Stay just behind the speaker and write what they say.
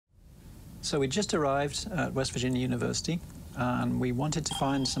So we just arrived at West Virginia University, and we wanted to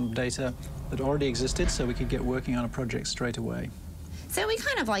find some data that already existed so we could get working on a project straight away. So we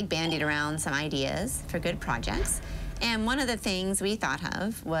kind of like bandied around some ideas for good projects. And one of the things we thought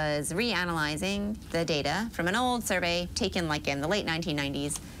of was reanalyzing the data from an old survey taken like in the late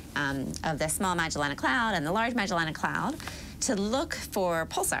 1990s of the Small Magellanic Cloud and the Large Magellanic Cloud to look for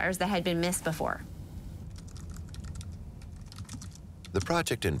pulsars that had been missed before. The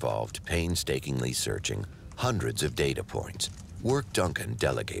project involved painstakingly searching hundreds of data points, work Duncan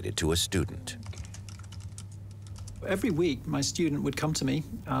delegated to a student. Every week, my student would come to me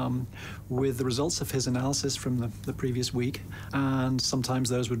with the results of his analysis from the previous week, and sometimes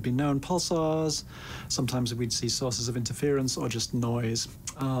those would be known pulsars, sometimes we'd see sources of interference or just noise.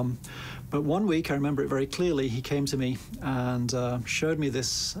 But one week, I remember it very clearly, he came to me and showed me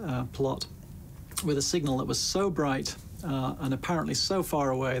this plot with a signal that was so bright and apparently so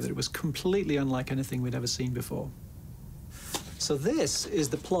far away that it was completely unlike anything we'd ever seen before. So this is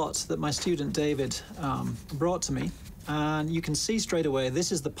the plot that my student David brought to me, and you can see straight away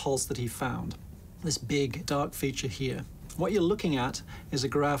this is the pulse that he found, this big dark feature here. What you're looking at is a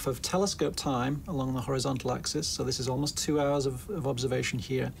graph of telescope time along the horizontal axis, so this is almost 2 hours of observation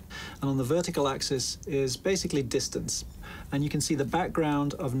here, and on the vertical axis is basically distance. And you can see the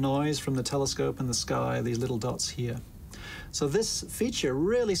background of noise from the telescope and the sky, these little dots here. So this feature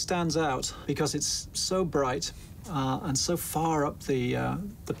really stands out because it's so bright and so far up the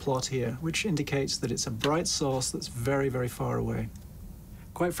plot here, which indicates that it's a bright source that's very, very far away.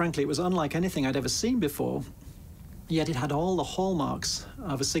 Quite frankly, it was unlike anything I'd ever seen before, yet it had all the hallmarks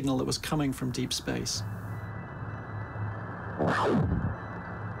of a signal that was coming from deep space.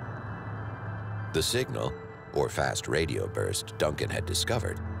 The signal, or fast radio burst Duncan had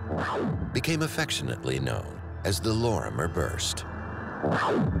discovered, became affectionately known as the Lorimer Burst.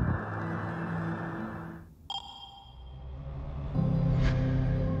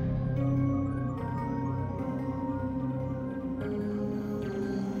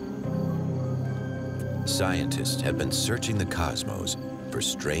 Scientists have been searching the cosmos for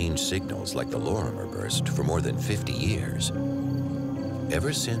strange signals like the Lorimer Burst for more than 50 years,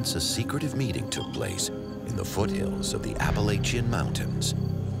 ever since a secretive meeting took place in the foothills of the Appalachian Mountains.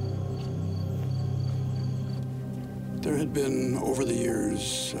 There had been, over the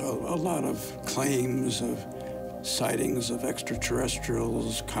years, a lot of claims of sightings of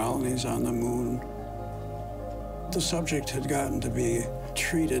extraterrestrials, colonies on the moon. The subject had gotten to be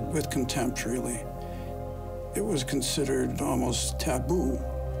treated with contempt, really. It was considered almost taboo.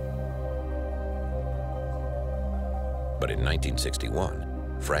 But in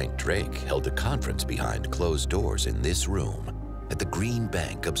 1961, Frank Drake held a conference behind closed doors in this room at the Green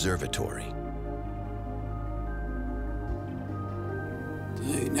Bank Observatory.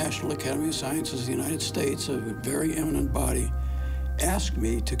 The National Academy of Sciences of the United States, a very eminent body, asked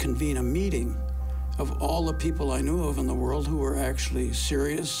me to convene a meeting of all the people I knew of in the world who were actually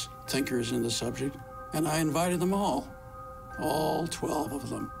serious thinkers in the subject, and I invited them all 12 of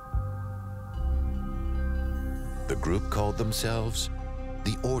them. The group called themselves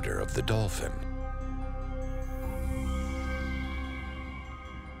the Order of the Dolphin.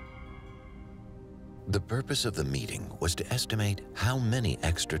 The purpose of the meeting was to estimate how many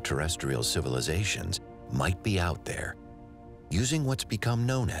extraterrestrial civilizations might be out there, using what's become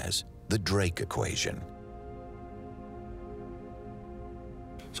known as the Drake equation.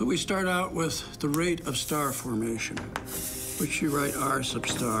 So we start out with the rate of star formation, which you write R sub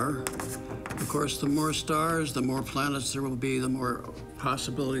star. Of course, the more stars, the more planets there will be, the more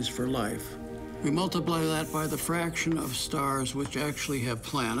possibilities for life. We multiply that by the fraction of stars which actually have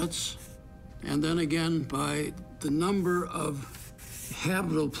planets, and then again by the number of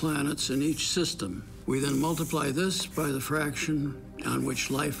habitable planets in each system. We then multiply this by the fraction on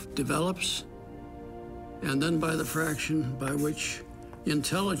which life develops, and then by the fraction by which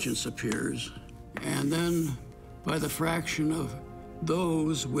intelligence appears, and then by the fraction of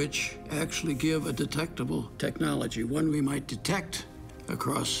those which actually give a detectable technology, one we might detect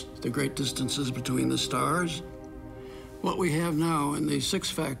across the great distances between the stars. What we have now in these 6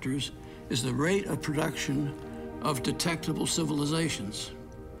 factors is the rate of production of detectable civilizations.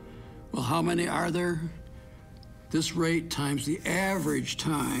 Well, how many are there? This rate times the average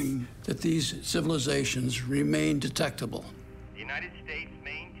time that these civilizations remain detectable. The United States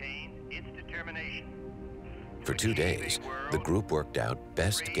maintains its determination. For 2 days, the group worked out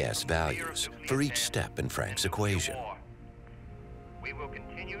best guess values for each step in Frank's equation. We will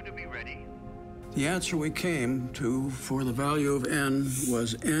continue to be ready. The answer we came to for the value of n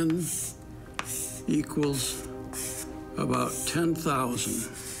was n equals about 10,000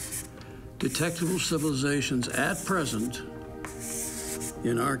 detectable civilizations at present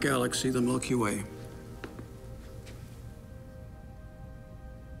in our galaxy, the Milky Way.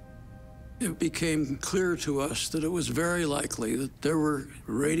 It became clear to us that it was very likely that there were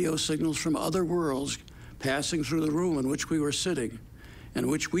radio signals from other worlds passing through the room in which we were sitting, and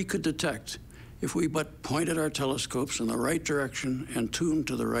which we could detect if we but pointed our telescopes in the right direction and tuned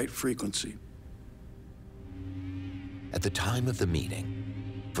to the right frequency. At the time of the meeting,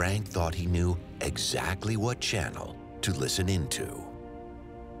 Frank thought he knew exactly what channel to listen into.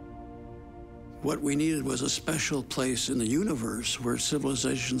 What we needed was a special place in the universe where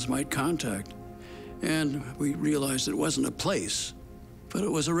civilizations might contact. And we realized it wasn't a place, but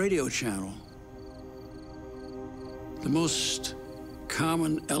it was a radio channel. The most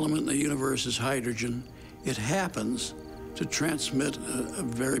common element in the universe is hydrogen. It happens to transmit a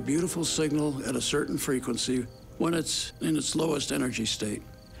very beautiful signal at a certain frequency when it's in its lowest energy state.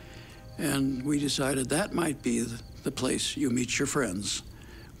 And we decided that might be the place you meet your friends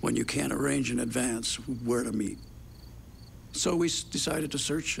when you can't arrange in advance where to meet. So we decided to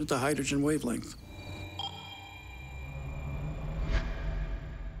search at the hydrogen wavelength.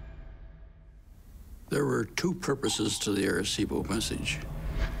 There were two purposes to the Arecibo message.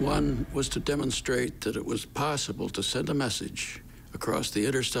 One was to demonstrate that it was possible to send a message across the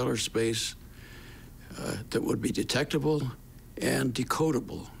interstellar space that would be detectable and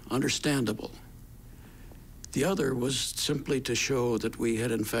decodable, understandable. The other was simply to show that we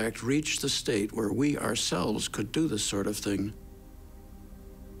had in fact reached the state where we ourselves could do this sort of thing.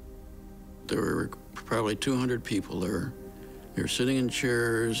 There were probably 200 people there. They were sitting in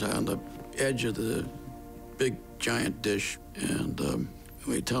chairs on the edge of the big giant dish, and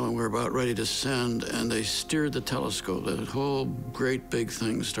we tell them we're about ready to send, and they steered the telescope. That whole great big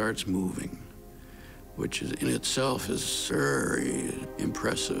thing starts moving, which is, in itself is very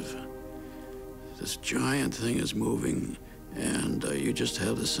impressive. This giant thing is moving, and you just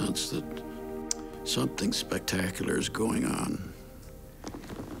have the sense that something spectacular is going on.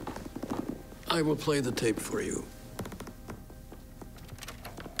 I will play the tape for you.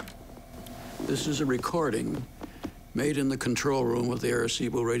 This is a recording made in the control room of the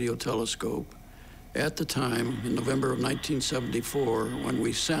Arecibo radio telescope at the time, in November of 1974, when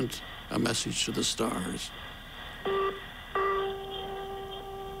we sent a message to the stars.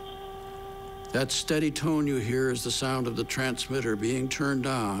 That steady tone you hear is the sound of the transmitter being turned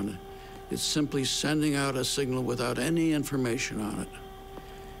on. It's simply sending out a signal without any information on it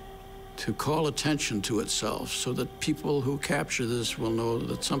to call attention to itself so that people who capture this will know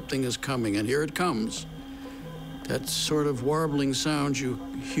that something is coming, and here it comes. That sort of warbling sound you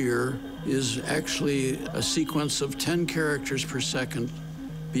hear is actually a sequence of 10 characters per second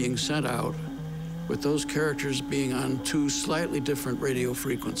being sent out, with those characters being on two slightly different radio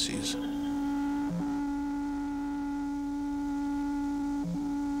frequencies.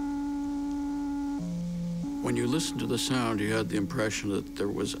 When you listened to the sound, you had the impression that there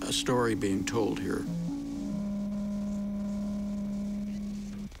was a story being told here.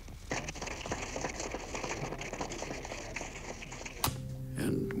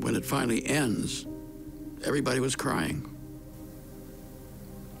 And when it finally ends, everybody was crying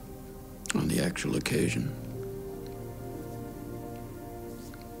on the actual occasion.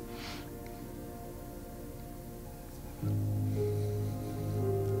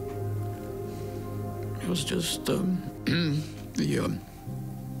 It was just the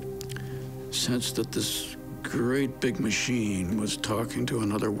sense that this great big machine was talking to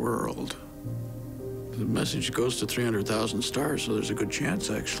another world. The message goes to 300,000 stars, so there's a good chance,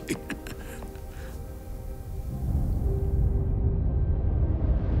 actually.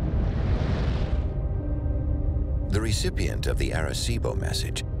 The recipient of the Arecibo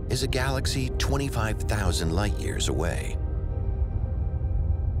message is a galaxy 25,000 light years away.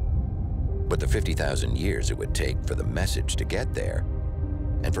 But the 50,000 years it would take for the message to get there,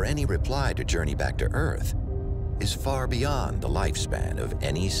 and for any reply to journey back to Earth, is far beyond the lifespan of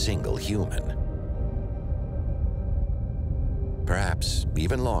any single human. Perhaps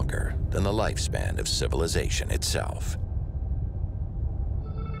even longer than the lifespan of civilization itself.